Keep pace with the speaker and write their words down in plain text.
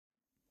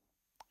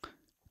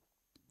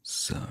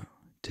So,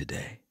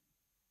 today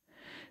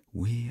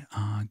we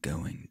are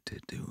going to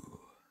do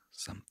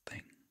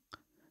something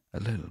a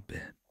little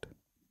bit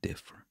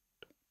different,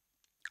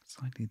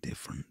 slightly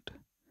different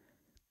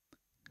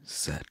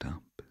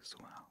setup as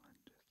well,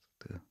 and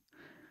just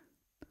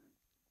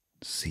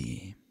to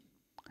see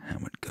how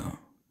it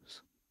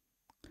goes.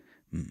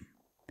 Hmm.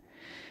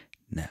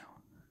 Now,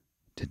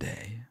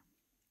 today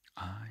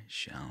I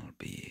shall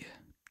be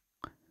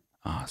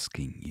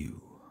asking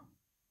you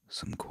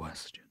some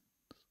questions.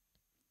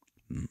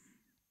 Hmm.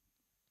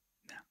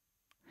 Now,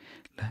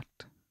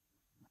 let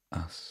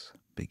us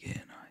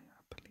begin. I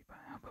believe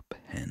I have a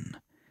pen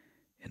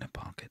in a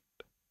pocket,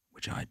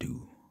 which I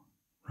do,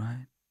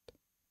 right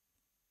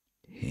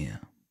here.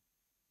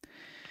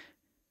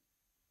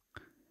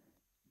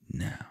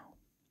 Now,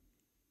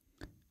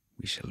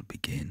 we shall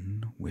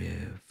begin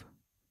with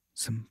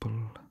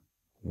simple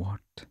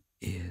what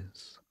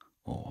is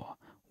or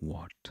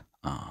what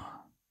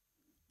are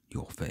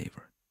your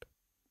favorite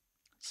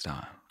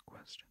style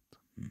questions.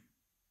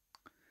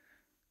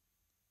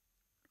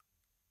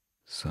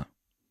 So,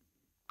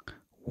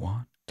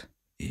 what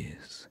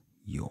is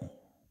your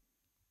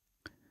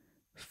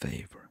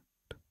favorite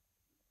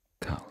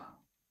color?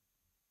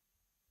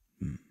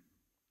 Hmm.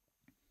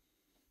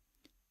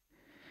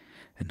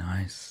 A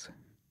nice,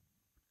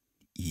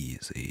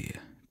 easy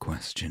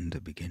question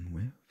to begin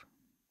with.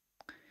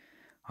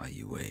 Are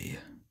you a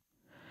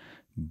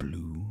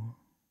blue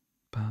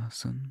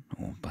person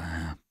or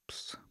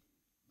perhaps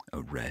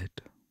a red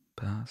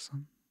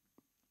person?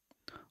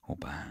 Or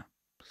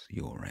perhaps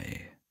you're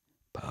a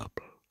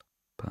purple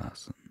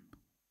person?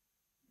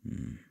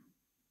 Hmm.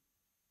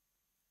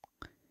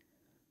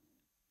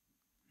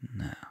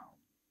 Now,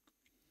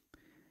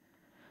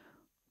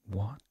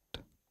 what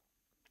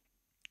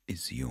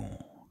is your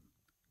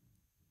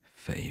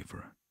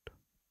favorite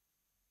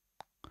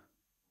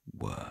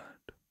word?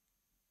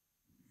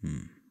 Hmm.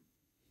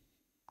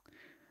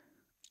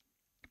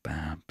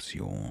 Perhaps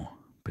you're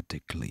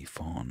particularly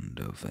fond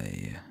of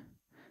a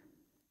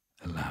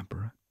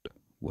elaborate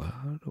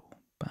word, or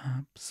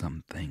perhaps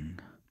something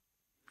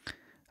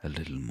a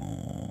little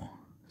more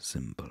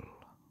simple.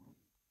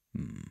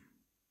 Hmm.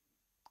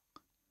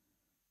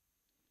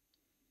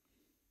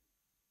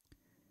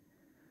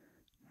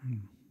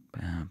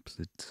 Perhaps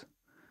it's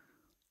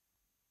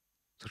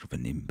sort of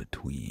an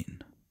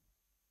in-between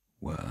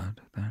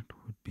word. That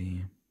would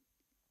be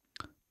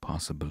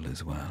possible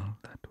as well.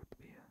 That would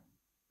be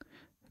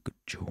a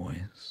good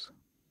choice.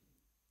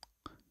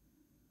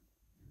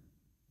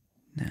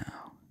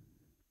 Now,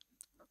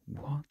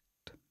 what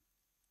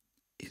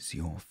is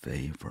your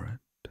favorite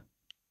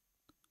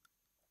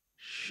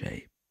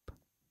shape?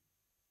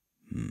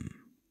 Hmm.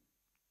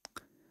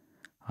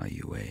 Are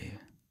you a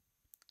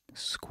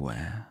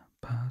square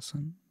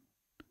person?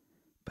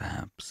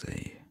 Perhaps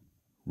a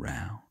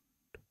round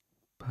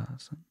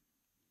person?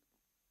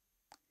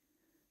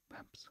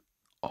 Perhaps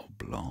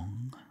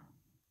oblong?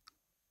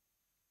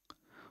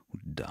 Or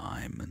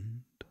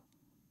diamond?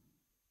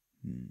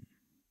 Hmm.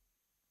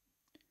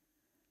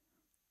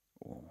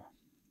 Or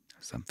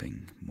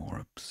something more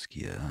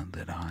obscure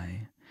that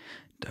I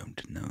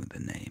don't know the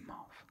name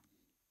of?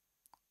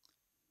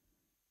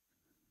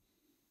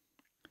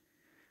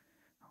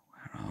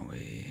 Where are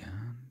we?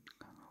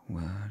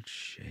 Word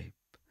shape.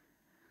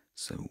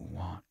 So,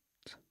 what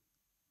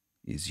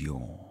is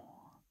your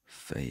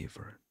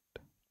favorite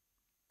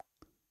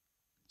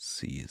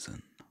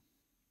season?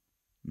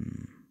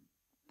 Hmm.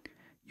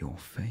 Your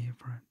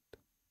favorite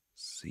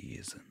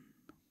season.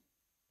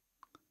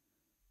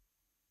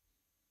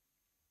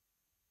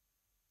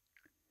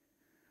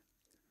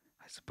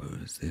 I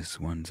suppose this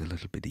one's a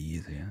little bit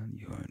easier.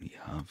 You only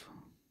have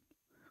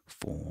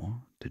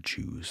four to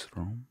choose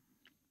from.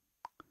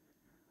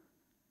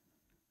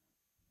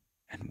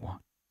 And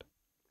what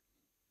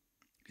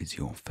is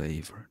your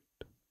favorite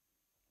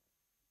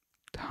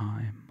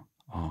time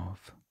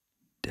of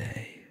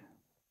day?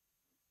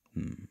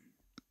 Hmm.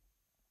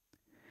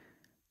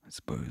 I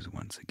suppose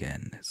once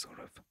again it sort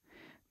of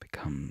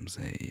becomes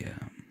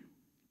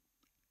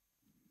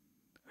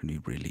only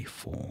really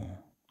four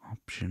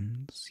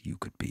options. You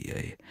could be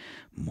a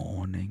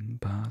morning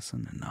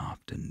person, an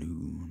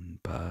afternoon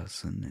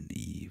person, an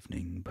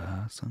evening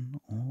person,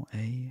 or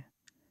a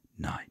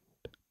night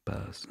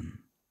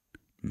person.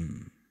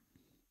 Hmm.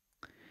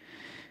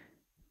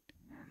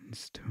 And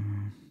so,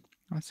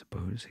 I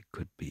suppose it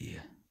could be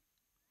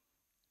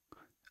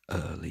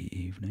early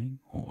evening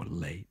or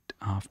late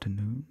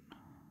afternoon.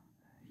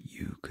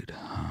 You could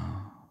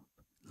have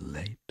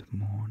late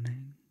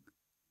morning,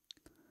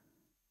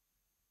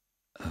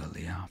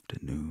 early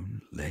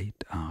afternoon,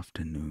 late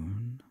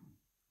afternoon,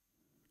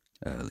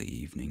 early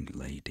evening,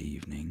 late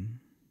evening.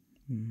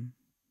 Hmm.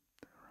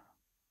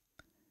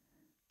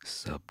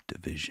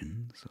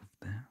 Subdivisions of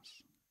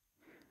this.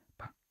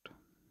 But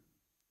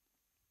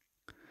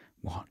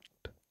what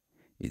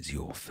is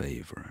your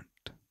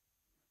favorite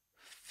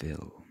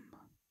film?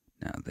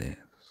 Now, this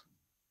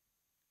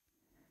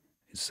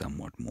is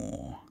somewhat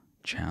more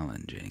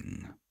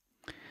challenging.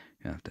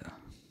 You have to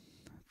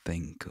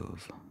think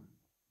of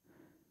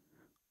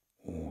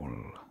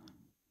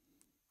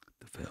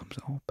films,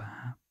 or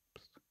perhaps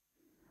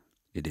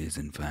it is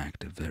in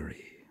fact a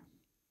very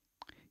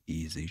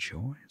easy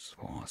choice.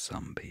 For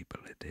some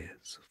people it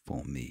is,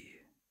 for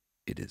me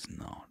it is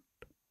not.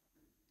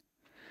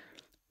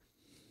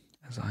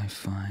 As I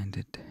find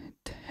it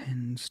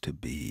tends to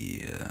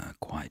be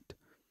quite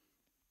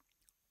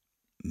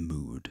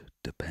mood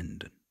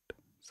dependent.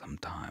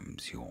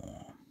 Sometimes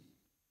you're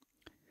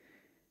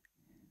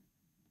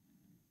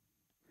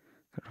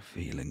sort of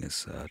feeling a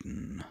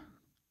certain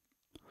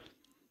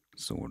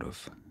sort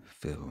of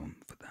film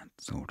for that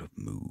sort of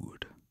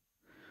mood.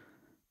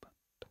 But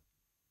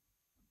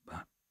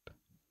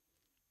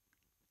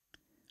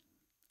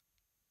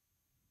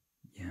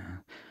yeah,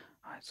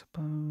 I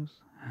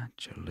suppose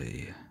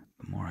actually,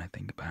 the more I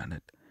think about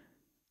it,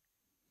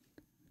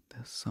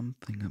 there's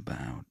something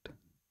about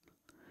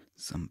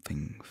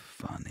something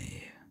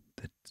funny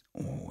that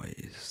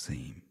always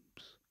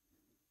seems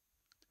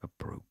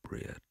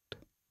appropriate.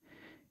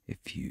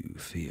 If you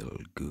feel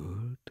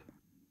good,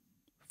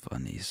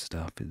 funny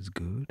stuff is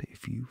good.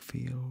 If you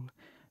feel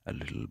a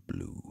little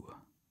blue,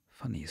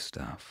 funny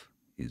stuff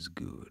is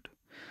good.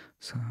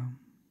 So,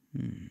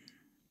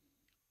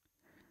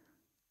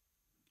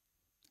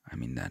 I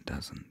mean, that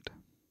doesn't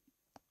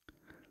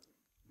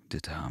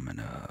determine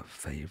a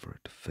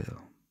favorite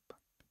film, but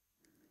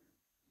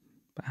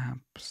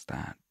perhaps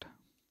that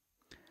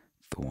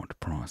thought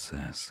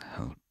process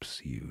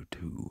helps you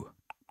to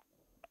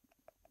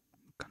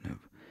kind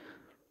of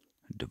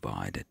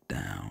divide it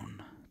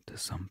down to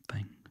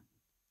something.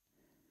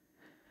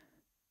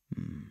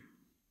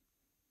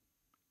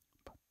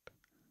 But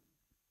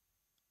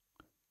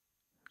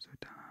so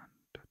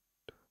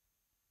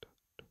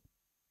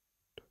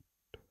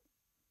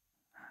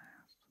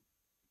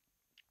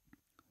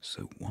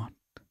So what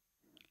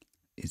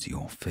is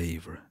your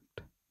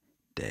favorite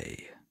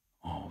day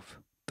of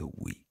the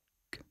week?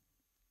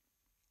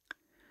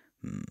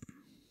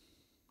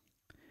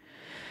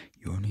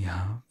 You only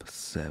have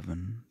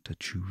 7 to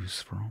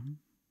choose from,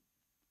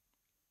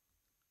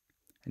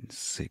 and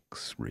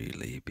 6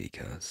 really,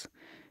 because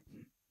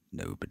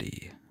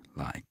nobody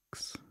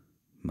likes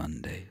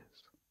Mondays.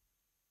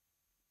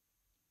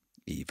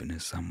 Even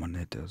as someone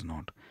that does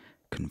not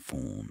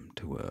conform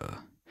to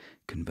a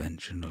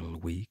conventional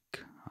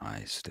week,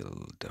 I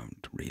still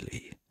don't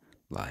really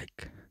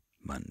like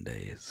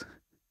Mondays.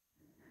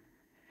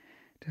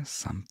 There's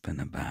something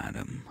about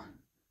them.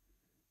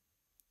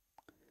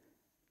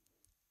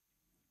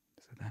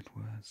 So that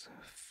was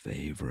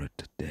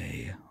favorite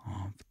day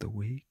of the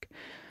week.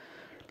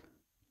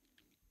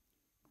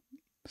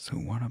 So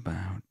what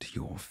about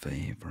your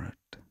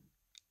favorite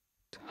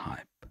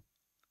type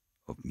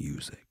of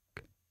music?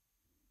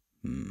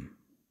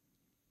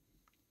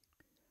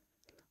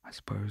 I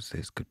suppose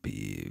this could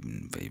be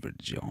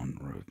favorite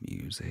genre of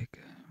music.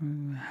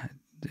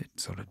 It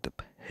sort of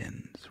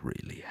depends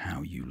really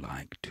how you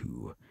like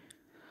to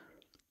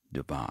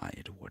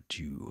divide what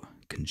you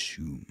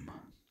consume.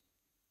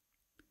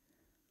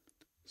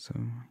 So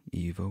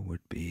either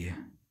would be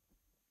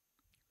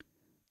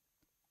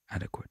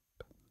adequate.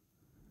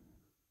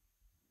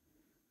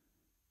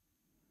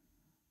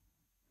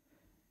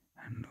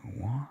 And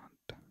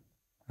what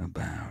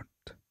about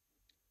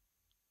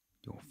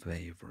your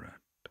favorite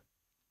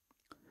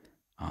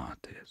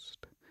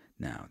artist?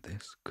 Now,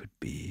 this could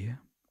be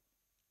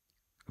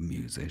a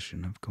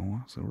musician, of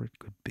course, or it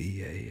could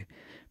be a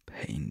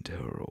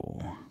painter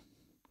or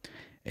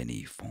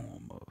any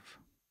form of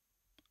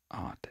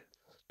artist.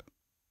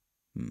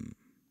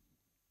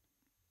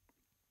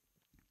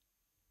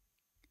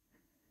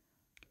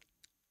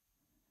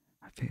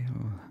 I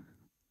feel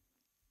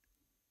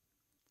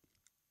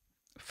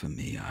for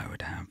me, I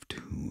would have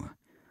to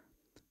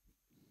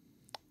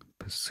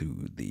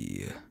pursue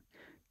the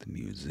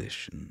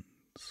musicians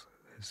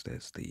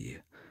as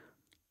the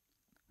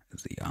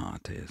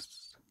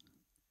artists.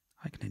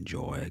 I can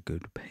enjoy a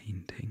good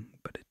painting,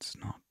 but it's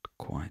not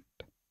quite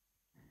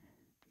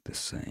the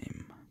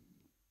same.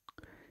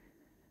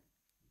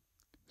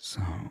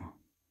 So,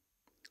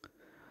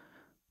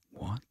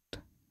 what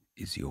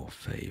is your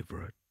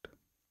favorite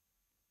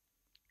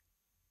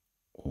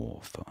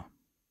author?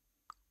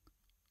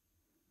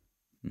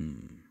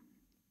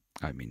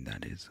 I mean,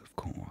 that is, of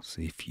course,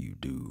 if you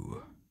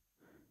do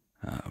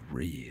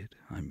read.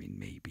 I mean,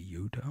 maybe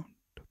you don't.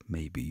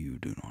 Maybe you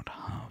do not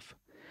have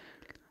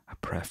a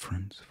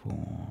preference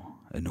for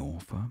an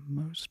author.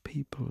 Most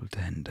people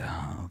tend to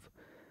have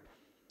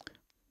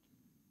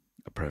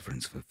a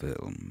preference for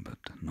film, but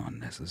not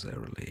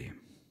necessarily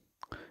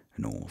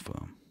an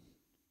author.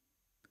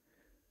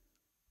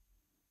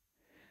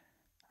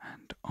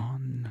 And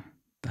on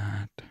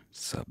that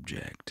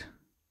subject,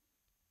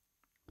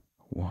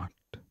 what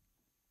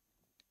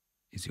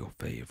is your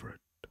favorite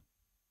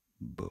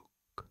book?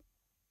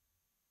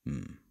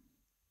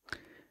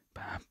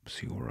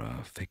 Perhaps you're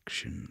a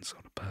fiction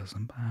sort of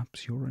person,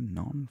 perhaps you're a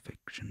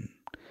non-fiction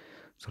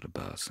sort of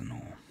person,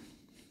 or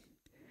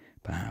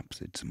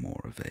perhaps it's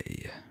more of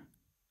a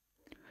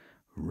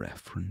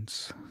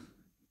reference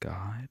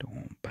guide,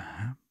 or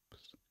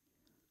perhaps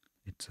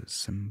it's a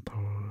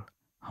simple,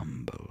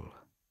 humble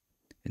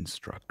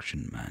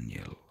instruction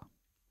manual.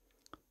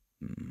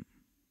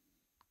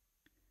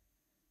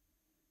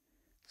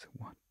 So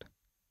what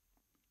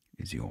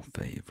is your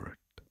favorite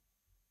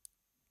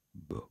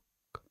book?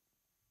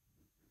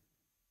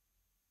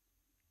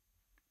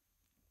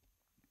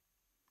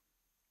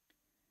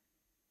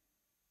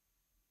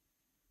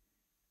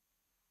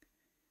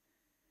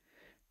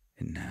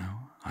 And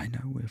now, I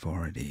know we've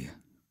already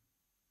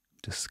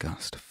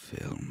discussed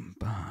film,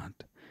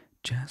 but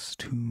just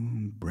to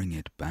bring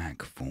it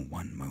back for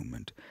one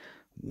moment,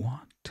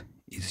 what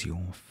is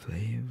your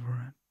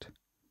favorite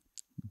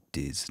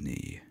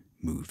Disney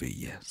movie?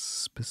 Yes,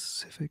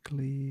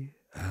 specifically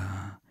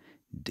a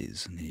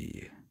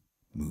Disney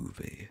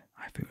movie.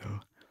 I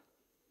feel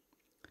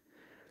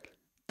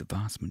the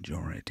vast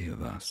majority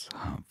of us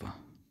have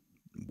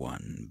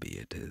one, be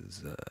it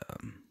as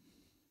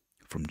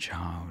from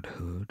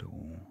childhood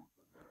or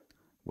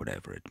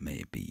whatever it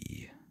may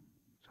be.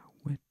 So,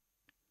 which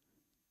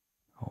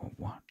or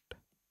what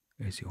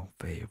is your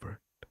favorite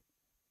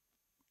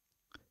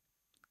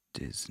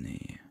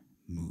Disney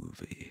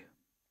movie?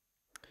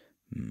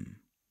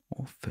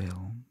 Or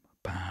film?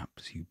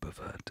 Perhaps you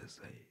prefer to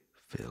say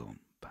film.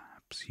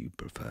 Perhaps you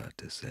prefer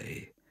to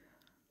say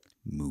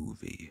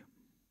movie.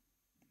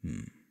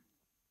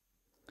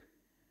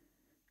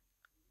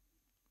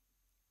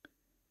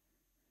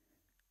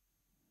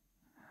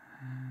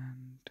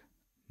 And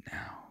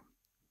now,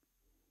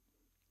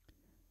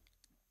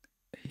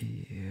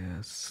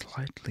 a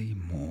slightly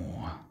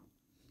more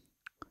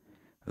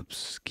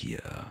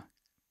obscure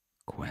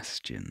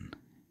question.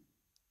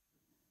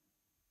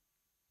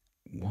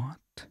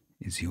 What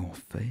is your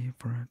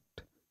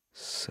favorite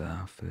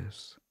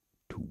surface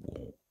to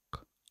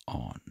walk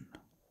on?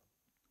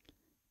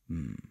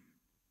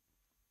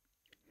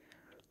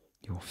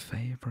 Your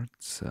favorite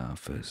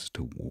surface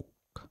to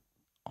walk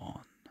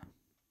on.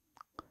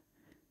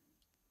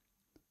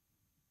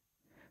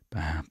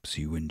 Perhaps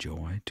you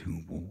enjoy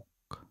to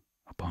walk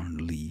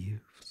upon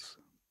leaves,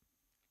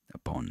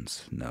 upon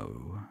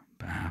snow.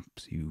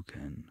 Perhaps you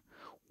can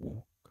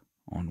walk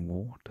on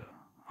water.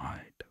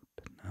 I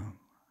don't know.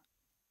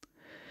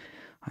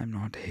 I'm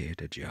not here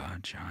to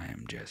judge, I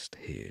am just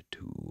here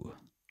to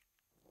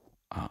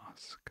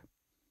ask.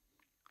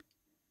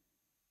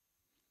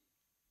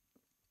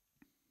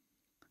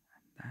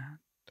 And that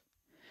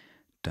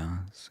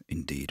does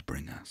indeed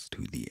bring us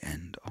to the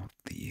end of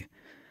the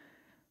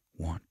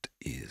what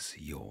is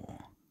your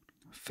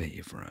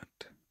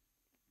favorite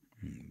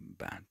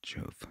batch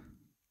of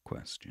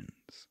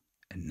questions.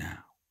 And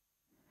now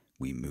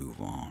we move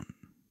on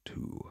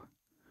to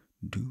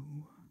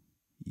do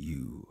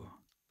you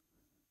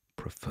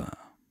prefer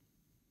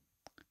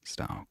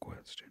style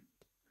question.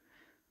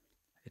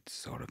 It's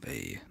sort of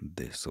a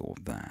this or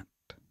that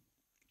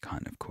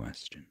kind of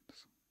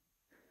questions.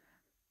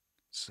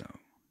 So,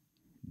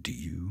 do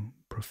you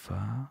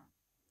prefer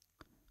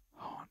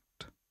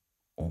hot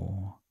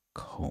or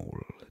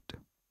cold?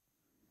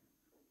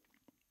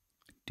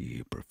 Do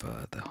you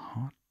prefer the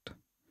hot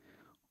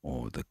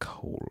or the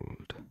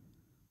cold?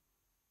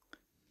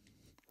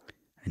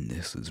 And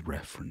this is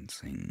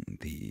referencing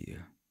the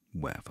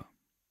weather.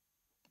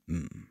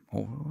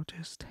 Or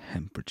just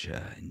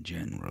temperature in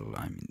general.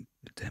 I mean,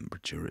 the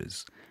temperature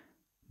is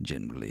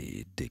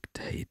generally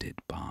dictated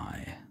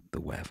by the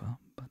weather,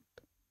 but.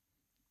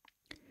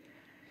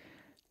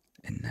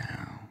 And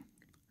now,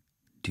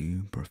 do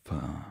you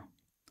prefer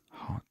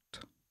hot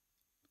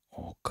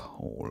or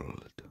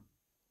cold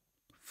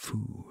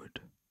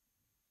food?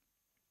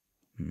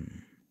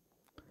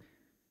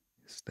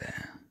 Is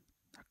there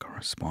a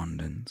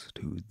correspondence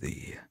to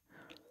the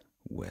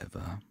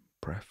weather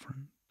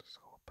preference,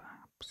 or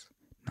perhaps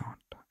not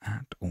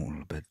at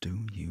all, but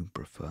do you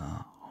prefer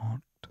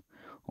hot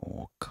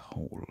or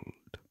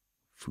cold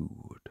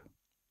food?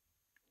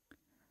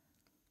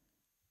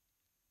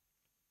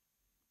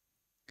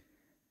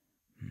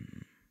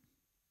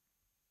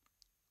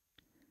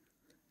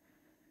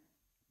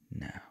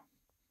 Now,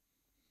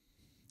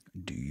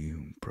 do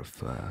you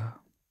prefer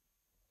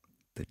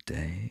the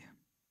day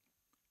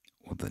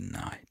or the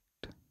night?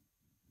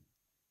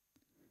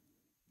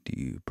 Do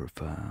you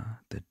prefer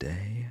the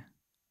day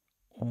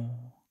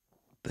or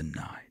the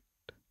night?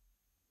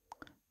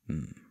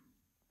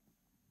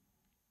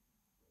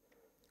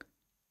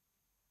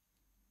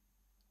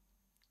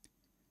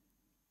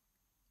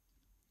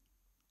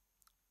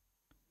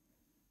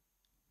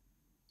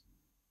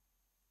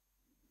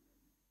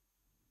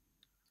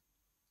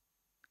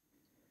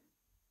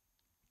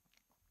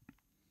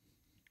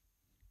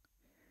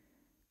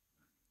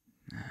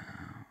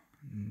 Now,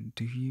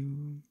 do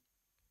you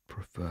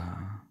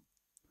prefer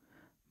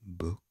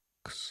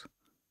books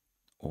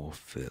or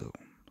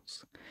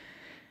films?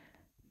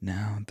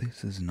 Now,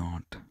 this is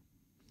not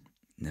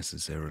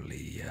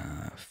necessarily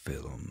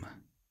film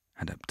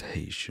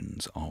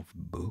adaptations of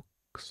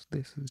books.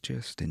 This is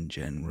just in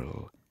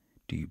general.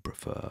 Do you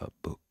prefer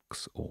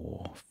books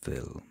or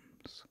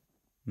films?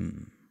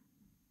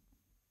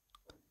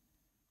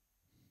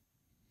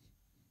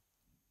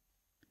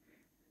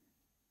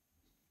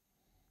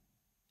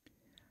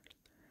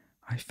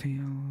 I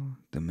feel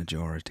the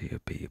majority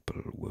of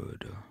people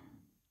would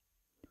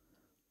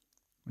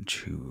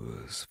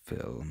choose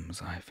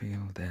films. I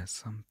feel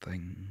there's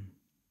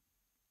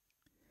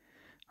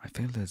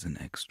an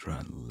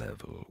extra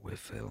level with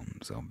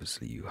films.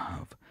 Obviously, you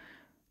have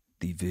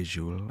the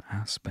visual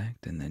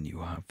aspect and then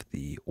you have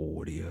the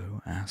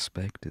audio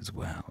aspect as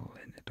well,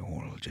 and it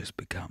all just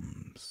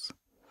becomes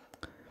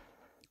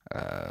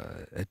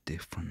a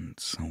different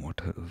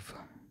sort of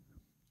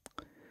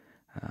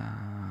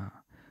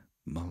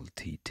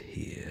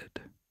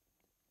multi-tiered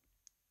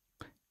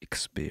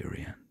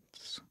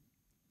experience.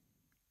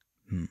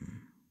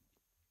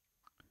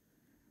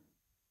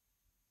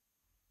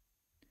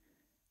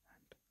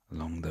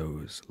 Along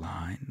those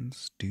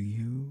lines, do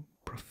you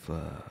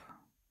prefer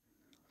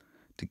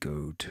to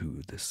go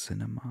to the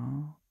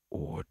cinema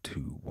or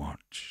to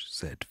watch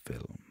said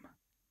film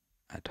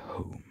at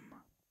home?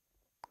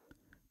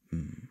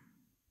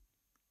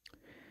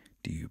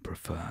 Do you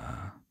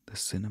prefer the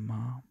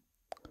cinema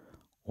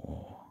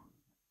or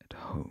at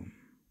home?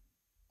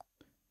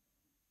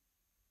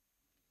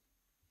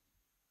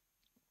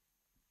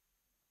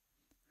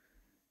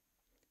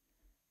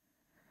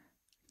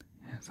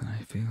 Yes, and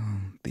I feel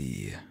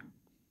the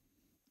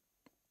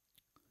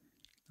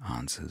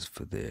answers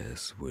for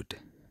this would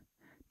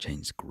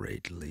change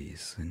greatly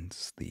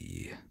since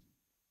the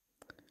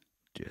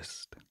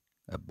just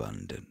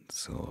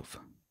abundance of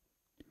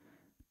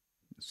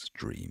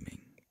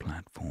streaming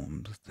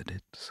platforms that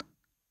it's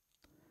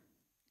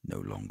no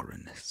longer a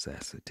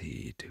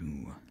necessity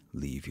to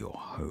leave your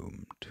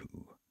home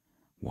to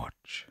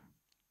watch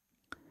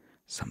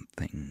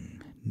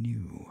something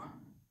new.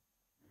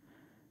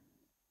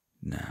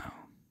 Now,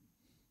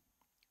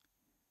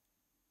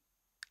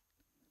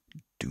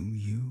 do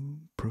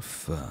you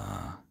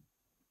prefer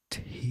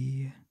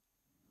tea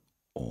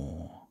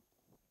or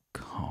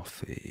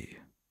coffee?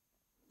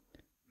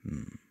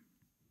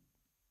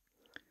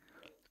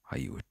 Are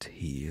you a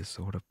tea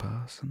sort of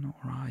person or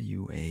are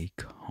you a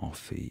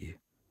coffee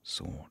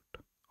sort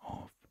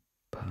of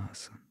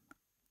person?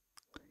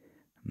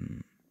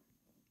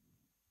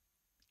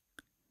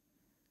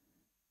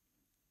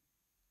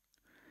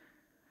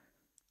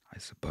 I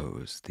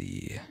suppose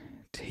the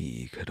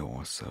tea could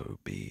also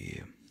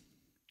be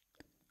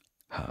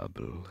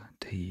herbal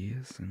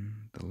teas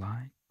and the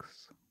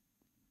likes.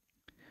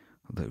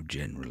 Although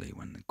generally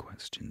when the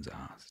question's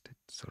asked,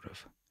 it's sort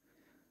of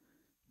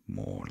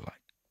more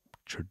like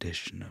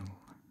traditional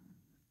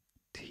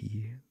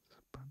teas.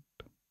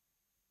 But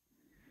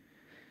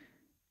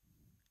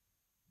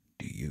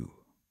do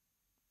you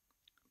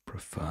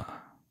prefer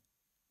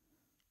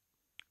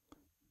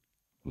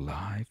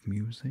live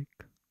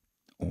music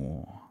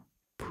or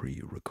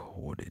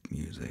pre-recorded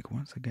music?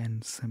 Once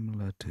again,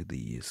 similar to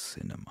the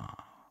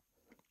cinema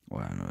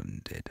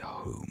and at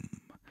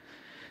home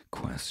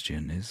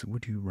question is,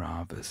 would you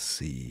rather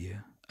see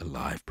a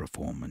live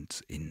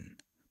performance in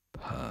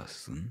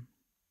person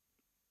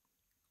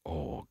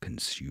or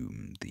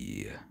consume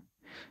the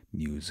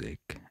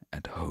music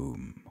at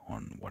home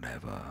on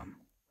whatever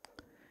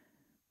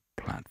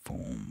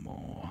platform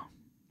or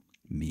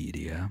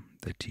media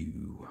that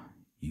you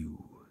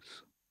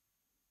use?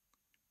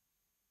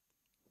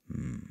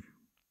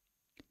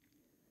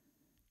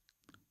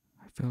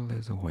 I feel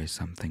there's always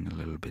something a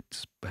little bit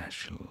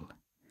special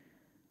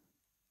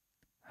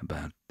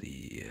about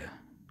the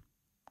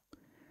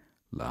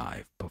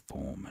live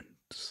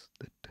performance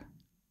that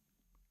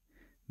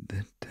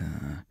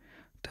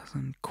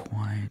doesn't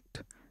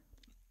quite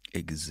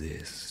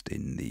exist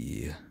in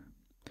the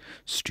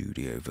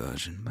studio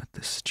version, but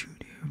the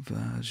studio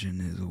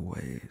version is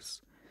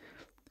always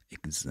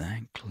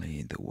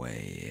exactly the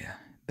way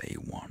they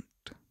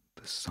want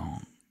the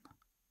song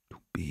to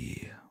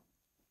be.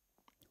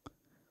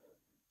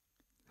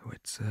 So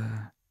it's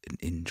an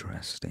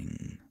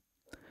interesting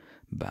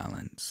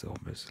balance.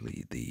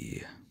 Obviously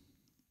the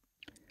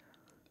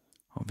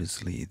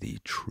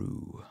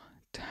true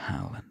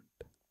talent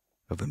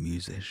of a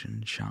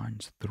musician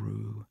shines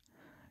through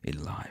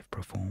in live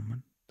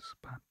performance,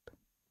 but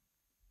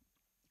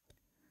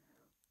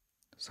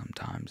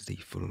sometimes the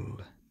full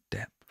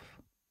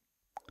depth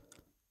of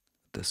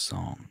the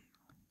song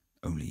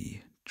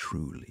only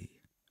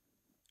truly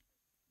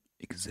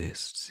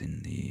exists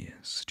in the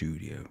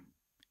studio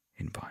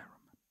environment.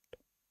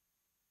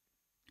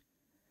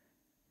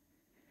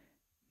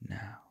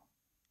 Now,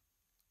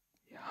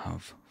 you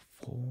have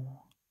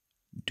 4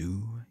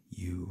 do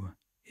you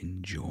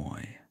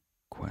enjoy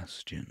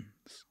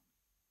questions.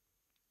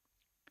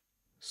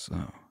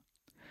 So,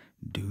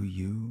 do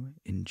you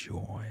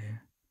enjoy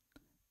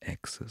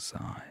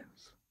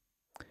exercise?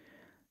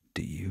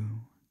 Do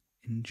you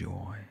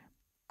enjoy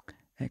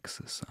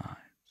exercise?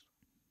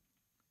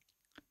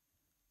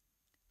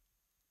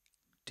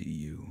 Do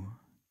you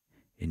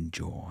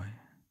enjoy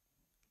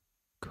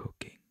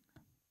cooking?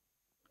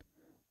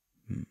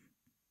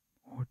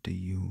 Or do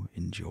you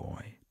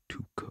enjoy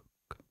to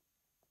cook?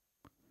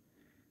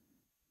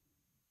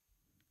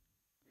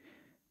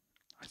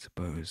 I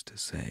suppose to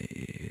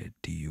say,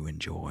 do you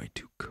enjoy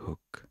to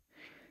cook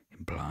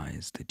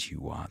implies that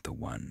you are the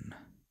one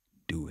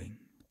doing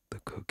the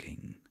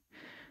cooking,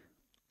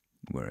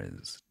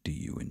 whereas do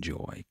you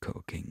enjoy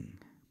cooking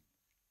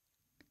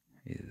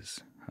is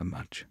a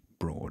much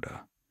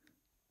broader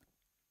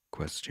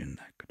question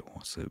that could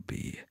also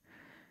be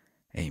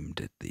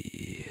aimed at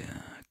the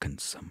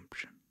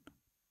consumption,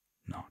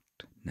 not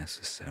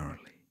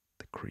necessarily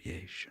the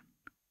creation.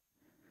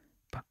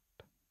 But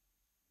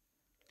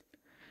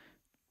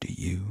do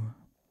you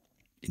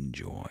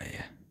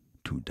enjoy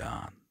to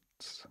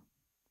dance?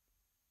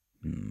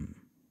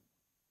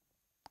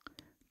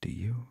 Do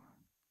you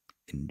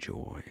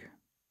enjoy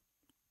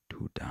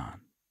to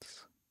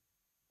dance?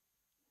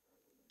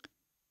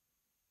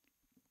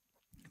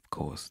 Of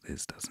course,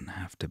 this doesn't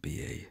have to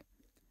be a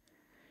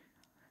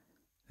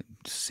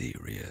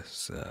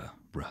serious,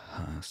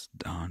 rehearsed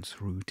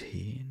dance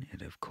routine.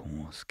 It, of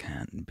course,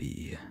 can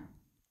be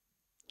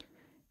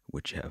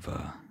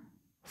whichever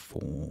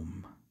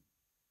form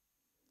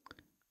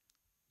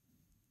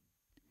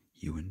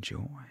you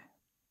enjoy.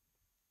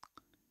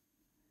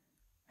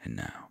 And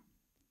now,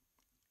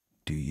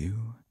 do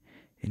you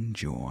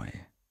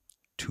enjoy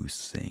to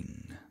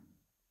sing?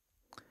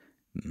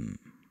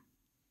 Do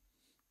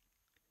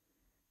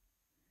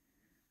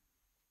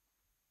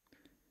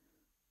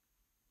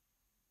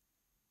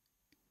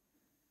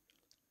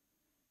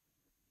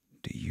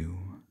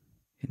you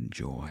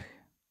enjoy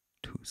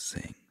to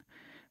sing?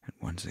 And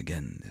once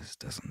again, this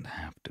doesn't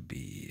have to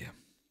be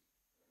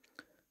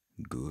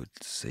good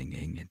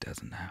singing, it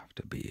doesn't have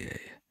to be a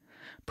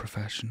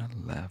professional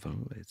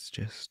level, it's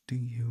just do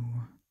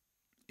you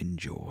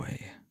enjoy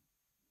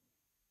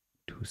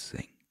to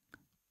sing?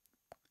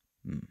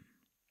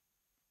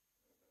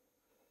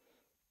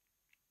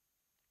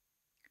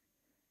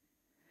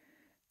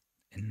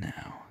 And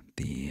now,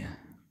 the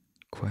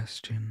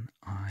question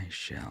I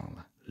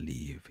shall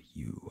leave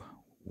you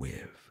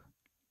with.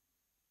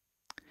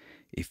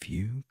 If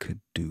you could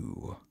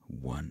do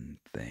one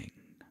thing,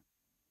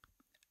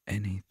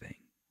 anything,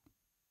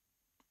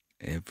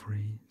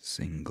 every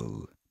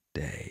single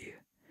day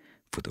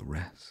for the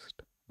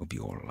rest of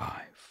your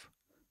life,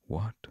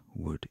 what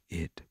would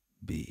it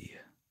be?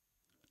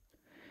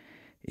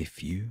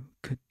 If you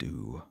could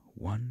do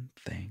one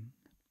thing,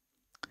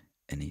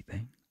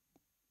 anything,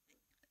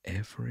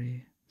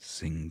 every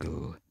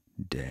single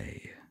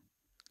day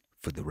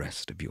for the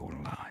rest of your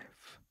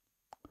life,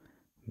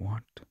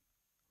 what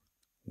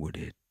would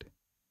it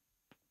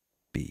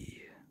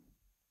be?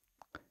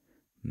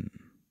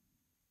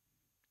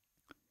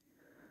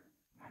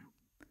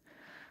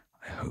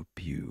 I hope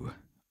you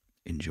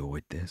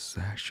enjoyed this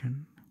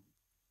session.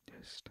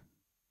 Just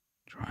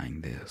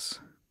trying this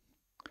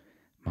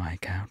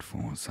mic out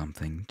for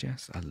something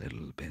just a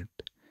little bit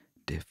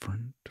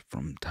different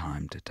from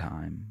time to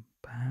time,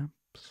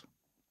 perhaps.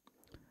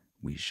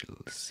 We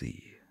shall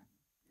see.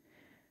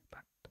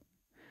 But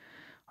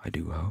I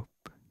do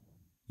hope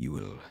you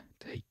will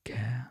take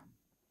care,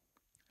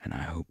 and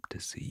I hope to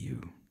see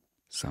you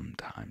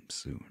sometime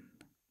soon.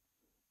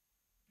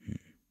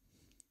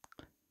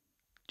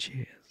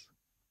 Cheers.